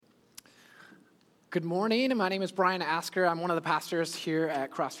Good morning. My name is Brian Asker. I'm one of the pastors here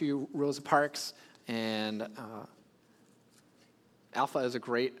at Crossview Rosa Parks, and Alpha is a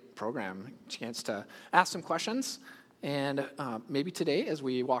great program, chance to ask some questions, and maybe today as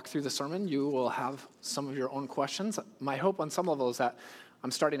we walk through the sermon, you will have some of your own questions. My hope on some level is that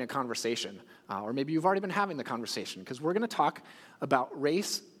I'm starting a conversation, or maybe you've already been having the conversation, because we're going to talk about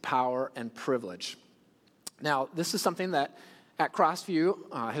race, power, and privilege. Now, this is something that at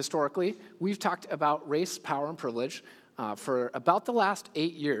Crossview, historically, we've talked about race, power, and privilege for about the last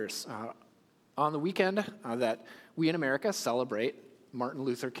 8 years. On the weekend that we in America celebrate Martin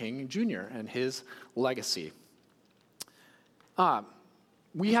Luther King Jr. and his legacy.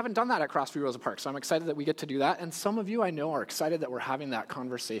 We haven't done that at Crossview Rosa Parks, so I'm excited that we get to do that. And some of you I know are excited that we're having that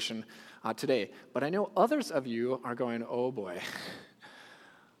conversation today. But I know others of you are going, oh boy.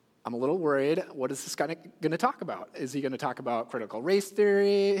 I'm a little worried. What is this guy going to talk about? Is he going to talk about critical race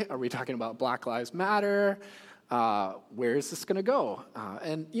theory? Are we talking about Black Lives Matter? Where is this going to go?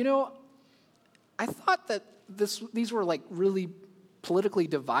 And you know, I thought that these were like really politically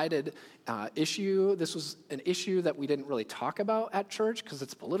divided issue. This was an issue that we didn't really talk about at church because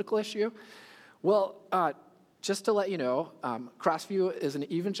it's a political issue. Well, just to let you know, Crossview is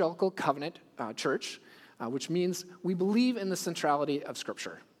an evangelical covenant church, which means we believe in the centrality of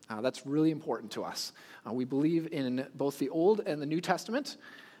Scripture. That's really important to us. We believe in both the Old and the New Testament,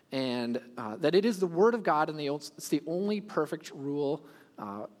 and that it is the Word of God, and it's the only perfect rule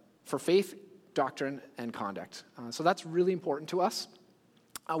for faith, doctrine, and conduct. So that's really important to us.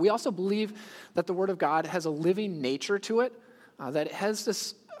 We also believe that the Word of God has a living nature to it, that it has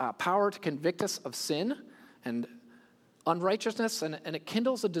this power to convict us of sin and unrighteousness, and it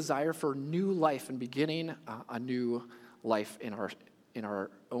kindles a desire for new life and beginning a new life in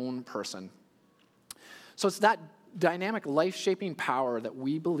our own person. So it's that dynamic, life-shaping power that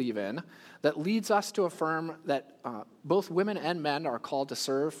we believe in that leads us to affirm that both women and men are called to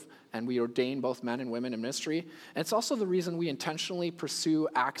serve, and we ordain both men and women in ministry. And it's also the reason we intentionally pursue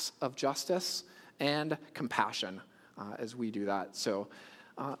acts of justice and compassion as we do that. So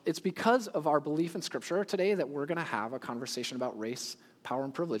it's because of our belief in Scripture today that we're going to have a conversation about race, power,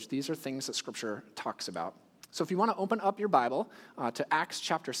 and privilege. These are things that Scripture talks about. So if you want to open up your Bible to Acts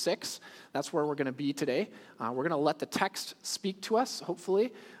chapter 6, that's where we're going to be today. We're going to let the text speak to us,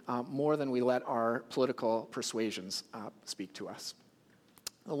 hopefully, more than we let our political persuasions speak to us.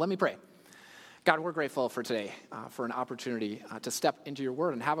 Well, let me pray. God, we're grateful for today, for an opportunity to step into your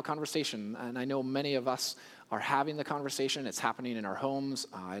word and have a conversation. And I know many of us are having the conversation. It's happening in our homes.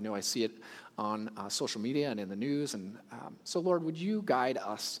 I know I see it on social media and in the news. And so, Lord, would you guide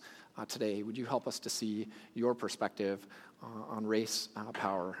us today? Would you help us to see your perspective on race,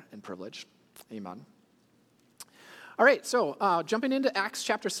 power, and privilege? Amen. All right, so jumping into Acts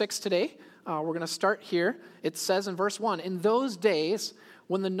chapter 6 today, we're going to start here. It says in verse 1, "In those days,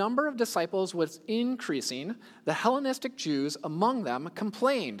 when the number of disciples was increasing, the Hellenistic Jews among them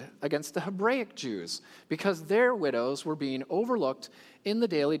complained against the Hebraic Jews because their widows were being overlooked in the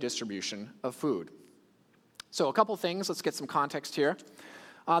daily distribution of food." So a couple things. Let's get some context here.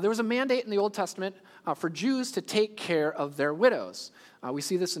 There was a mandate in the Old Testament for Jews to take care of their widows. We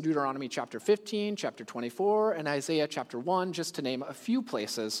see this in Deuteronomy chapter 15, chapter 24, and Isaiah chapter 1, just to name a few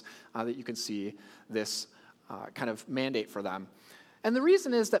places that you can see this kind of mandate for them. And the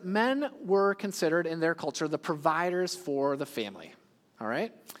reason is that men were considered in their culture the providers for the family, all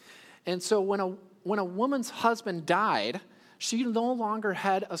right? And so when a woman's husband died, she no longer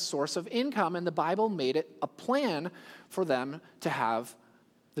had a source of income, and the Bible made it a plan for them to have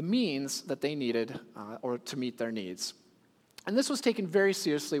the means that they needed or to meet their needs. And this was taken very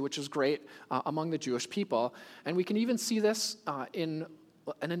seriously, which is great among the Jewish people. And we can even see this in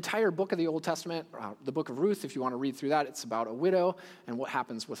an entire book of the Old Testament, the book of Ruth. If you want to read through that, it's about a widow and what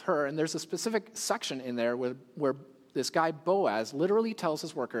happens with her. And there's a specific section in there where this guy Boaz literally tells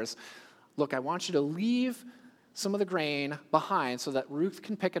his workers, look, I want you to leave some of the grain behind so that Ruth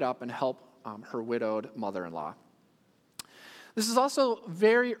can pick it up and help her widowed mother-in-law. This is also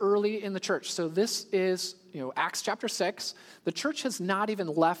very early in the church. So this is, Acts chapter 6. The church has not even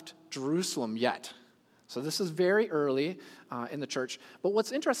left Jerusalem yet. So this is very early in the church. But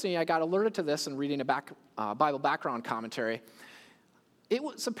what's interesting, I got alerted to this in reading a Bible background commentary. It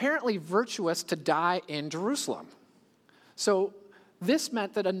was apparently virtuous to die in Jerusalem. So this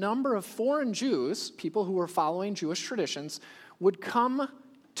meant that a number of foreign Jews, people who were following Jewish traditions, would come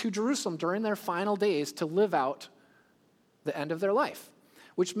to Jerusalem during their final days to live out the end of their life,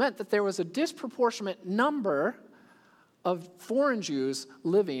 which meant that there was a disproportionate number of foreign Jews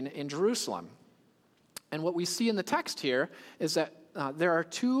living in Jerusalem. And what we see in the text here is that there are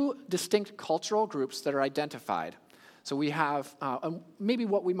two distinct cultural groups that are identified. So we have maybe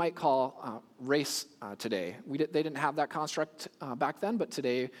what we might call race today. They didn't have that construct back then, but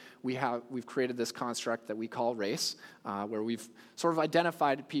today we've created this construct that we call race, where we've sort of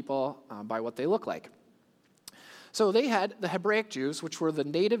identified people by what they look like. So they had the Hebraic Jews, which were the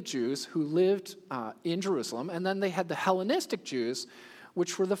native Jews who lived in Jerusalem, and then they had the Hellenistic Jews,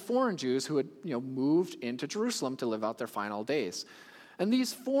 which were the foreign Jews who had moved into Jerusalem to live out their final days. And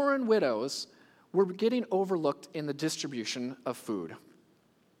these foreign widows were getting overlooked in the distribution of food.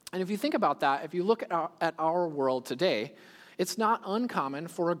 And if you think about that, if you look at our world today, it's not uncommon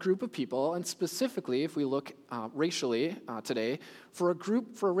for a group of people, and specifically if we look racially today, for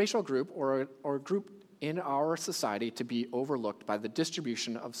a racial group or a group in our society to be overlooked by the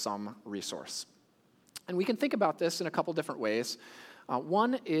distribution of some resource. And we can think about this in a couple different ways.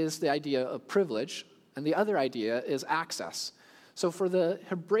 One is the idea of privilege, and the other idea is access. So for the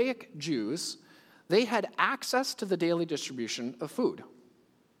Hebraic Jews, they had access to the daily distribution of food.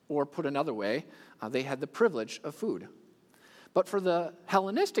 Or put another way, they had the privilege of food. But for the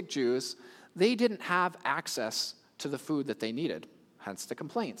Hellenistic Jews, they didn't have access to the food that they needed, hence the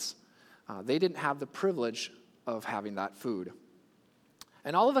complaints. They didn't have the privilege of having that food.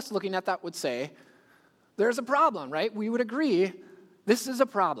 And all of us looking at that would say, there's a problem, right? We would agree, this is a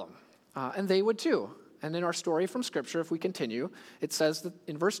problem. And they would too. And in our story from Scripture, if we continue, it says that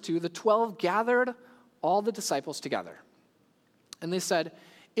in verse 2, the 12 gathered all the disciples together. And they said,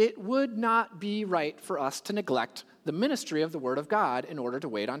 it would not be right for us to neglect the ministry of the Word of God in order to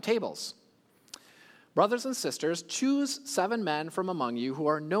wait on tables. Brothers and sisters, choose 7 men from among you who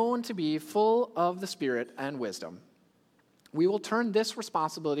are known to be full of the Spirit and wisdom. We will turn this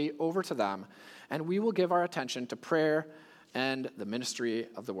responsibility over to them, and we will give our attention to prayer and the ministry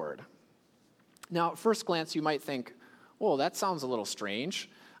of the Word. Now, at first glance, you might think, whoa, that sounds a little strange.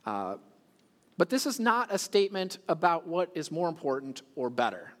 But this is not a statement about what is more important or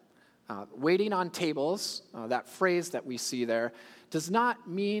better. Waiting on tables, that phrase that we see there, does not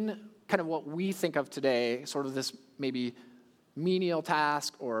mean kind of what we think of today, sort of this maybe menial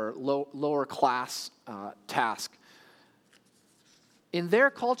task or lower class task. In their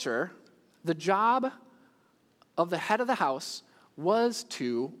culture, the job of the head of the house was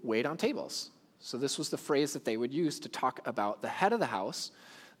to wait on tables. So this was the phrase that they would use to talk about the head of the house,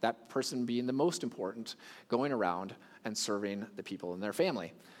 that person being the most important, going around and serving the people in their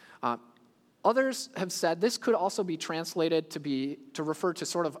family. Others have said this could also be translated to refer to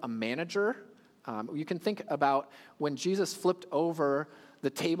sort of a manager. You can think about when Jesus flipped over the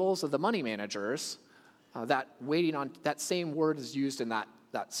tables of the money managers, that waiting on, that same word is used in that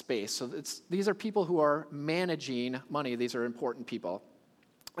space. So these are people who are managing money. These are important people.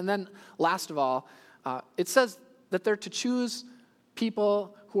 And then last of all, it says that they're to choose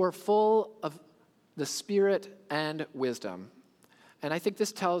people who are full of the Spirit and wisdom. And I think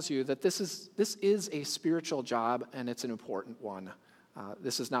this tells you that this is a spiritual job, and it's an important one.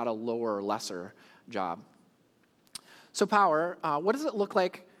 This is not a lower or lesser job. So power, what does it look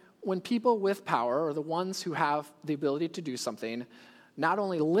like when people with power, or the ones who have the ability to do something, not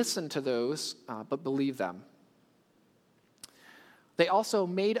only listen to those, but believe them? They also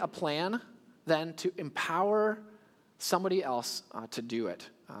made a plan then to empower somebody else to do it.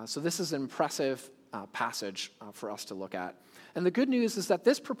 So this is an impressive passage for us to look at. And the good news is that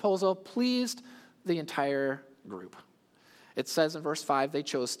this proposal pleased the entire group. It says in verse 5, they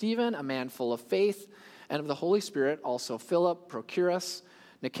chose Stephen, a man full of faith and of the Holy Spirit, also Philip, Prochorus,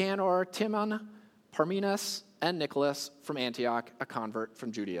 Nicanor, Timon, Parmenas, and Nicholas from Antioch, a convert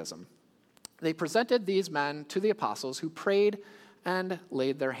from Judaism. They presented these men to the apostles, who prayed and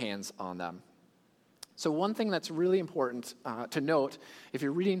laid their hands on them. So one thing that's really important to note, if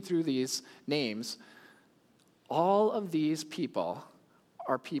you're reading through these names, all of these people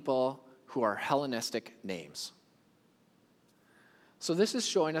are people who are Hellenistic names. So this is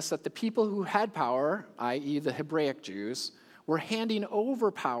showing us that the people who had power, i.e. the Hebraic Jews, were handing over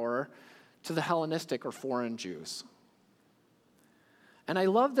power to the Hellenistic or foreign Jews. And I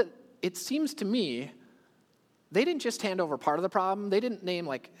love that it seems to me they didn't just hand over part of the problem. They didn't name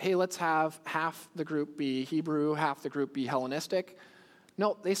like, hey, let's have half the group be Hebrew, half the group be Hellenistic.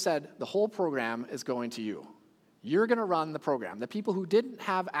 No, they said the whole program is going to you. You're going to run the program. The people who didn't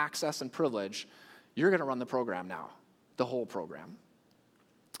have access and privilege, you're going to run the program now, the whole program.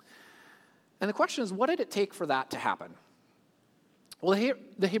 And the question is, what did it take for that to happen? Well,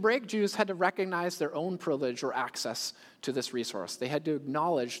 the Hebraic Jews had to recognize their own privilege or access to this resource. They had to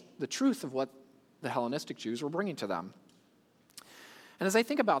acknowledge the truth of what the Hellenistic Jews were bringing to them. And as I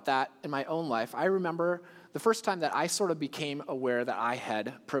think about that in my own life, I remember the first time that I sort of became aware that I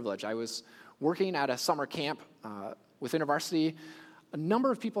had privilege. I was working at a summer camp with InterVarsity. A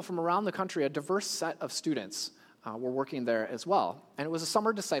number of people from around the country, a diverse set of students, were working there as well. And it was a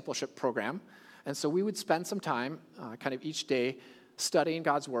summer discipleship program. And so we would spend some time kind of each day studying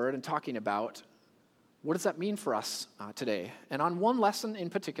God's word and talking about what does that mean for us today. And on one lesson in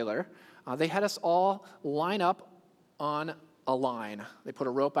particular, they had us all line up on a line. They put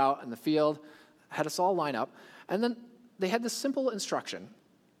a rope out in the field, had us all line up, and then they had this simple instruction.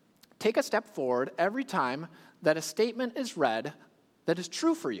 Take a step forward every time that a statement is read that is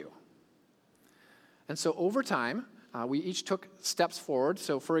true for you. And so over time, we each took steps forward.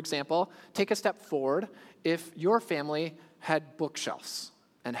 So for example, take a step forward if your family had bookshelves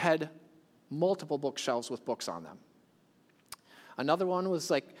and had multiple bookshelves with books on them. Another one was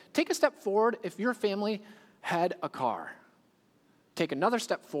like, take a step forward if your family had a car. Take another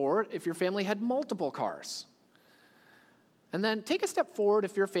step forward if your family had multiple cars. And then take a step forward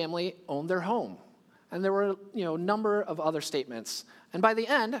if your family owned their home. And there were, a number of other statements. And by the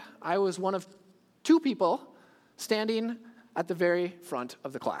end, I was one of two people standing at the very front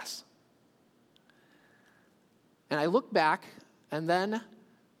of the class. And I looked back, and then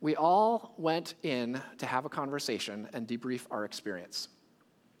we all went in to have a conversation and debrief our experience.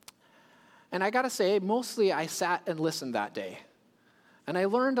 And I got to say, mostly I sat and listened that day. And I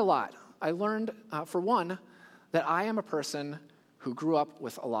learned a lot. I learned, for one, that I am a person who grew up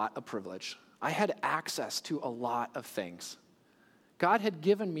with a lot of privilege. I had access to a lot of things. God had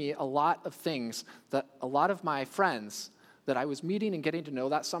given me a lot of things that a lot of my friends that I was meeting and getting to know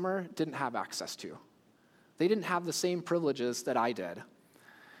that summer didn't have access to. They didn't have the same privileges that I did.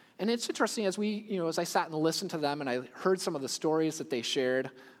 And it's interesting as as I sat and listened to them and I heard some of the stories that they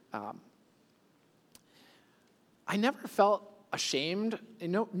shared, I never felt ashamed.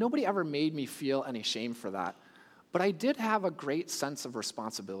 Nobody ever made me feel any shame for that. But I did have a great sense of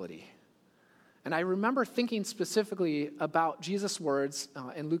responsibility. And I remember thinking specifically about Jesus' words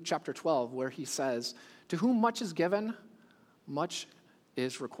in Luke chapter 12, where he says, to whom much is given, much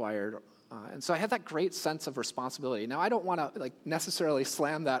is required. And so I had that great sense of responsibility. Now, I don't want to necessarily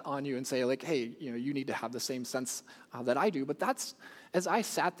slam that on you and say, hey, you need to have the same sense that I do. But that's, as I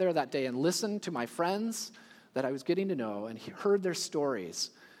sat there that day and listened to my friends that I was getting to know and heard their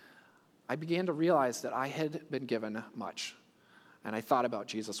stories, I began to realize that I had been given much. And I thought about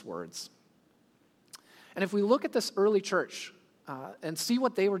Jesus' words. And if we look at this early church and see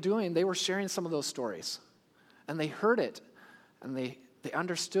what they were doing, they were sharing some of those stories. And they heard it, and they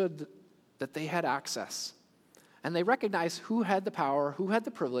understood that they had access. And they recognized who had the power, who had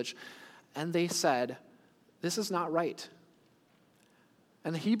the privilege, and they said, this is not right.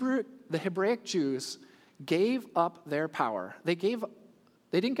 And the Hebraic Jews gave up their power. They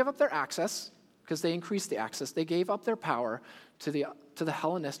didn't give up their access, because they increased the access. They gave up their power to the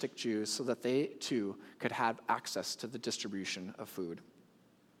Hellenistic Jews so that they too could have access to the distribution of food.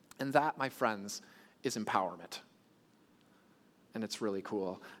 And that, my friends, is empowerment. And it's really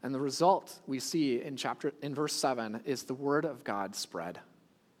cool. And the result we see in verse 7 is the word of God spread.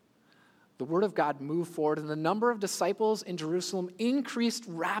 The word of God moved forward, and the number of disciples in Jerusalem increased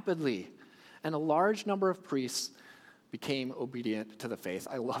rapidly, and a large number of priests became obedient to the faith.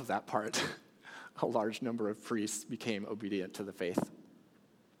 I love that part. A large number of priests became obedient to the faith.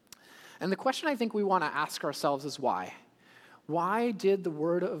 And the question I think we want to ask ourselves is why? Why did the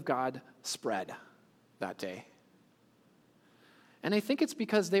word of God spread that day? And I think it's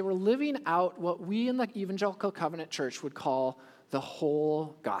because they were living out what we in the Evangelical Covenant Church would call the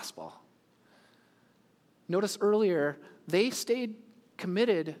whole gospel. Notice earlier, they stayed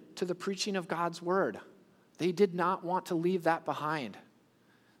committed to the preaching of God's word. They did not want to leave that behind.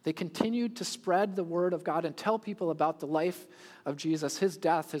 They continued to spread the word of God and tell people about the life of Jesus, his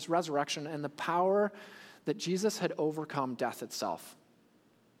death, his resurrection, and the power that Jesus had overcome death itself.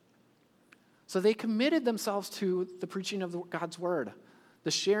 So they committed themselves to the preaching of God's word,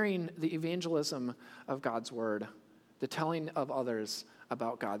 the sharing, the evangelism of God's word, the telling of others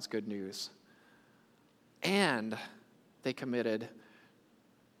about God's good news. And they committed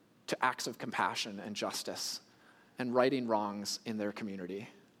to acts of compassion and justice and righting wrongs in their community,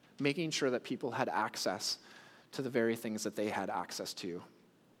 making sure that people had access to the very things that they had access to.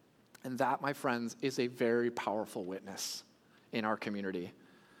 And that, my friends, is a very powerful witness in our community.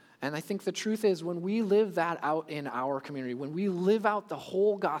 And I think the truth is, when we live that out in our community, when we live out the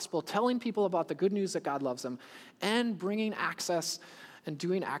whole gospel, telling people about the good news that God loves them, and bringing access and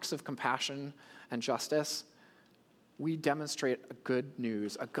doing acts of compassion and justice, we demonstrate a good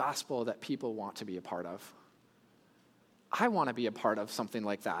news, a gospel that people want to be a part of. I want to be a part of something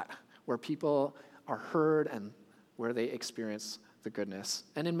like that, where people are heard and where they experience the goodness.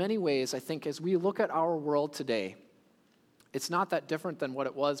 And in many ways, I think as we look at our world today, it's not that different than what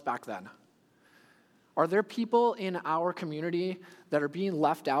it was back then. Are there people in our community that are being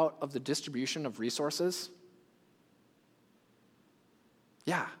left out of the distribution of resources?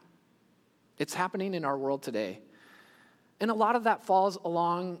 Yeah, it's happening in our world today. And a lot of that falls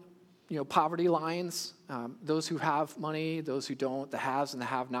along, poverty lines, those who have money, those who don't, the haves and the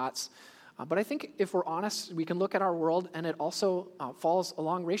have-nots. But I think if we're honest, we can look at our world and it also falls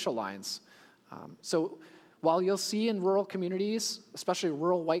along racial lines. So while you'll see in rural communities, especially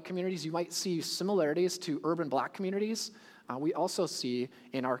rural white communities, you might see similarities to urban black communities, we also see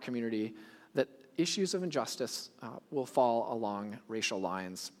in our community that issues of injustice will fall along racial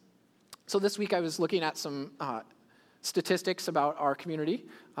lines. So this week I was looking at some statistics about our community,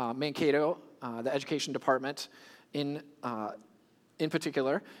 Mankato, the education department in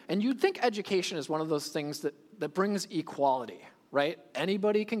particular. And you'd think education is one of those things that brings equality, right?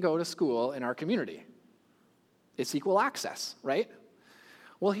 Anybody can go to school in our community. It's equal access, right?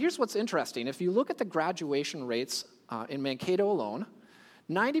 Well, here's what's interesting. If you look at the graduation rates in Mankato alone,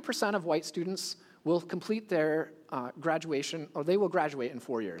 90% of white students will complete their graduation, or they will graduate in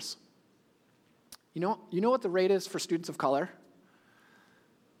 4 years. You know what the rate is for students of color?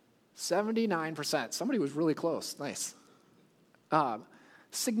 79%. Somebody was really close. Nice.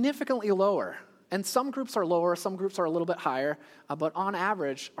 Significantly lower. And some groups are lower, some groups are a little bit higher, but on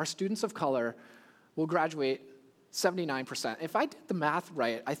average, our students of color will graduate 79%. If I did the math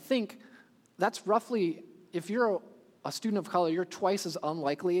right, I think that's roughly, if you're a student of color, you're twice as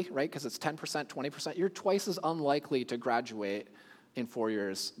unlikely, right, because it's 10%, 20%, you're twice as unlikely to graduate in 4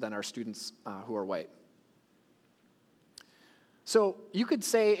 years than our students who are white. So you could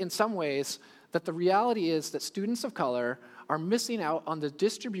say in some ways that the reality is that students of color are missing out on the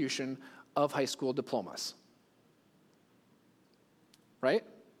distribution of high school diplomas. Right?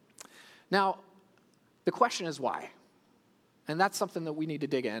 Now, the question is why? And that's something that we need to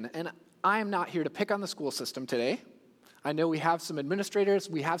dig in. And I am not here to pick on the school system today. I know we have some administrators,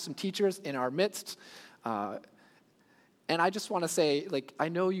 we have some teachers in our midst. And I just want to say, I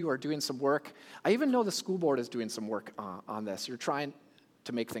know you are doing some work. I even know the school board is doing some work on this. You're trying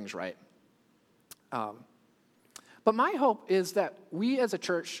to make things right. But my hope is that we as a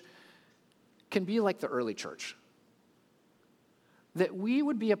church can be like the early church. That we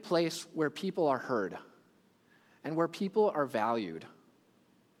would be a place where people are heard and where people are valued.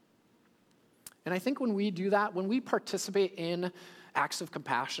 And I think when we do that, when we participate in acts of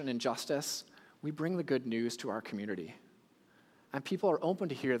compassion and justice, we bring the good news to our community. And people are open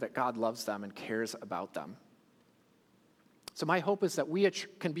to hear that God loves them and cares about them. So my hope is that we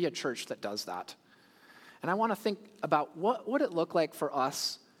can be a church that does that. And I want to think about what would it look like for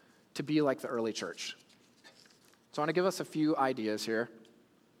us to be like the early church. So I want to give us a few ideas here.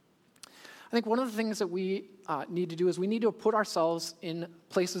 I think one of the things that we need to do is we need to put ourselves in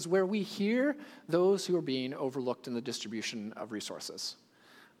places where we hear those who are being overlooked in the distribution of resources.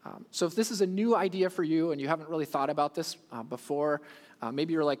 So if this is a new idea for you and you haven't really thought about this before,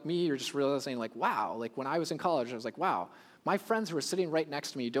 maybe you're like me, you're just realizing wow, when I was in college, I was like, wow, my friends who are sitting right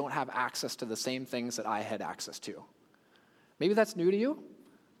next to me don't have access to the same things that I had access to. Maybe that's new to you.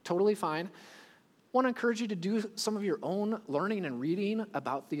 Totally fine. I want to encourage you to do some of your own learning and reading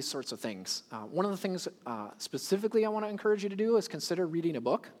about these sorts of things. One of the things specifically I want to encourage you to do is consider reading a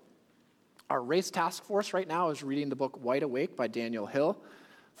book. Our race task force right now is reading the book Wide Awake by Daniel Hill.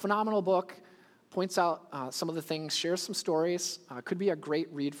 Phenomenal book, points out some of the things, shares some stories. Could be a great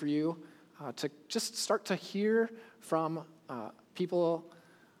read for you to just start to hear from people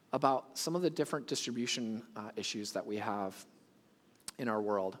about some of the different distribution issues that we have in our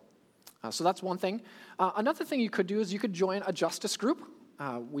world. So that's one thing. Another thing you could do is you could join a justice group.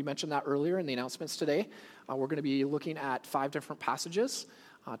 We mentioned that earlier in the announcements today. We're going to be looking at 5 different passages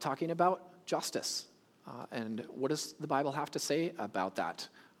talking about justice. And what does the Bible have to say about that?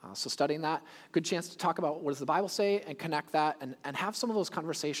 So studying that, good chance to talk about what does the Bible say and connect that and have some of those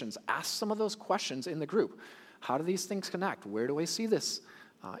conversations. Ask some of those questions in the group. How do these things connect? Where do I see this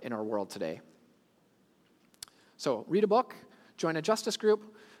in our world today? So read a book, join a justice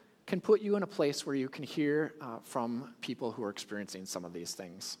group, can put you in a place where you can hear from people who are experiencing some of these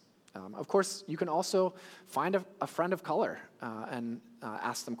things. Of course, you can also find a friend of color and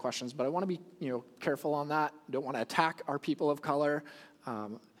ask them questions, but I want to be careful on that. Don't want to attack our people of color.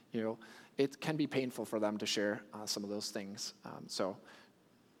 It can be painful for them to share some of those things. So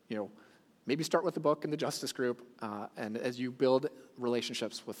maybe start with the book and the justice group, and as you build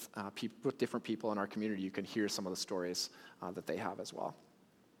relationships with different people in our community, you can hear some of the stories that they have as well.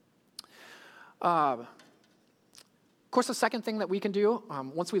 Of course, the second thing that we can do,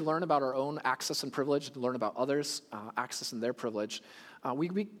 once we learn about our own access and privilege, and learn about others' access and their privilege,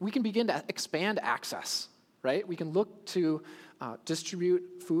 we can begin to expand access, right? We can look to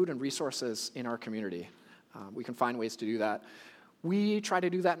distribute food and resources in our community. We can find ways to do that. We try to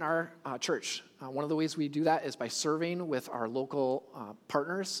do that in our church. One of the ways we do that is by serving with our local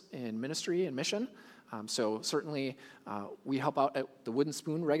partners in ministry and mission. So certainly we help out at the Wooden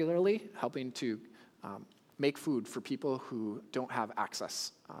Spoon regularly, helping to make food for people who don't have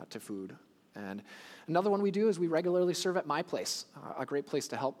access to food. And another one we do is we regularly serve at My Place, a great place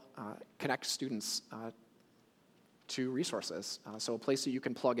to help connect students to resources. So a place that you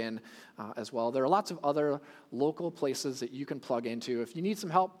can plug in as well. There are lots of other local places that you can plug into. If you need some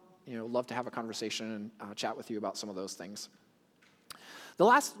help, love to have a conversation and chat with you about some of those things. The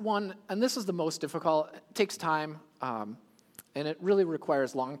last one, and this is the most difficult, it takes time, and it really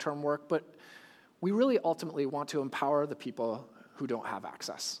requires long-term work, but we really ultimately want to empower the people who don't have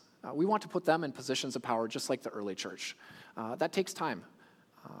access. We want to put them in positions of power just like the early church. That takes time.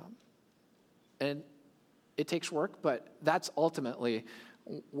 And it takes work, but that's ultimately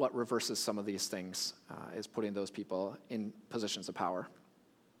what reverses some of these things, is putting those people in positions of power.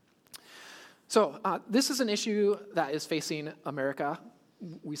 So this is an issue that is facing America.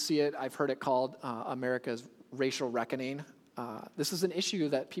 We see it, I've heard it called America's racial reckoning. This is an issue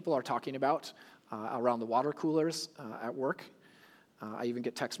that people are talking about around the water coolers at work. I even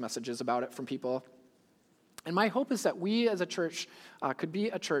get text messages about it from people. And my hope is that we as a church could be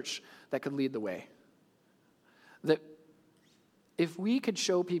a church that could lead the way. That if we could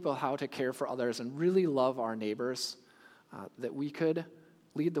show people how to care for others and really love our neighbors, that we could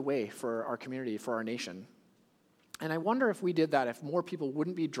lead the way for our community, for our nation. And I wonder if we did that, if more people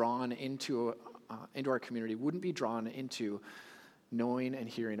wouldn't be drawn into our community, wouldn't be drawn into knowing and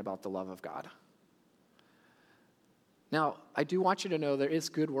hearing about the love of God. Now, I do want you to know there is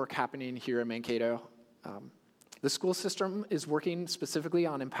good work happening here in Mankato. The school system is working specifically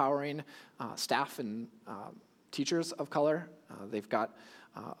on empowering staff and teachers of color. They've got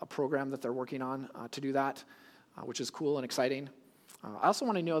a program that they're working on to do that, which is cool and exciting. I also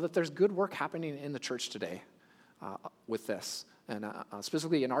want to know that there's good work happening in the church today with this. And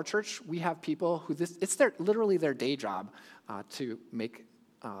specifically in our church, we have people who it's literally their day job to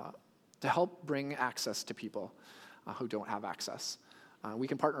help bring access to people who don't have access. We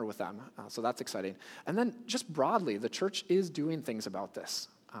can partner with them, so that's exciting. And then just broadly, the church is doing things about this.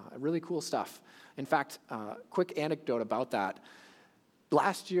 Really cool stuff. In fact, quick anecdote about that.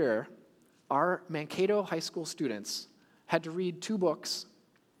 Last year, our Mankato high school students had to read 2 books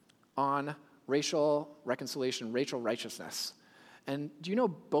on racial reconciliation, racial righteousness. And do you know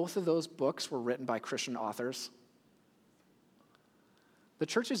both of those books were written by Christian authors? The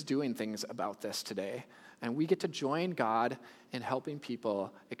church is doing things about this today, and we get to join God in helping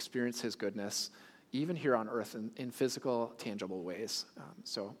people experience his goodness, even here on earth in physical, tangible ways.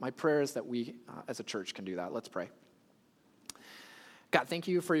 So my prayer is that we as a church can do that. Let's pray. God, thank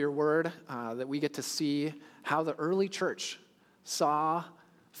you for your word, that we get to see how the early church saw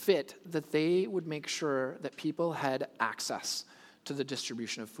fit that they would make sure that people had access to the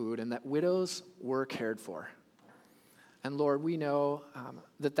distribution of food and that widows were cared for. And Lord, we know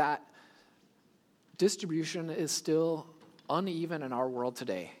that distribution is still uneven in our world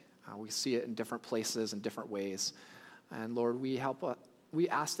today. We see it in different places and different ways. And Lord, we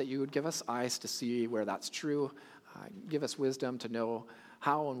ask that you would give us eyes to see where that's true, give us wisdom to know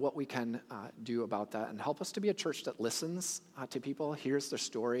how and what we can do about that, and help us to be a church that listens to people, hears their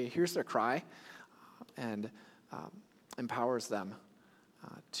story, hears their cry, and empowers them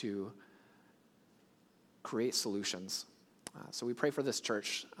to create solutions. So we pray for this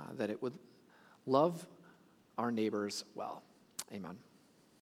church that it would love our neighbors well. Amen.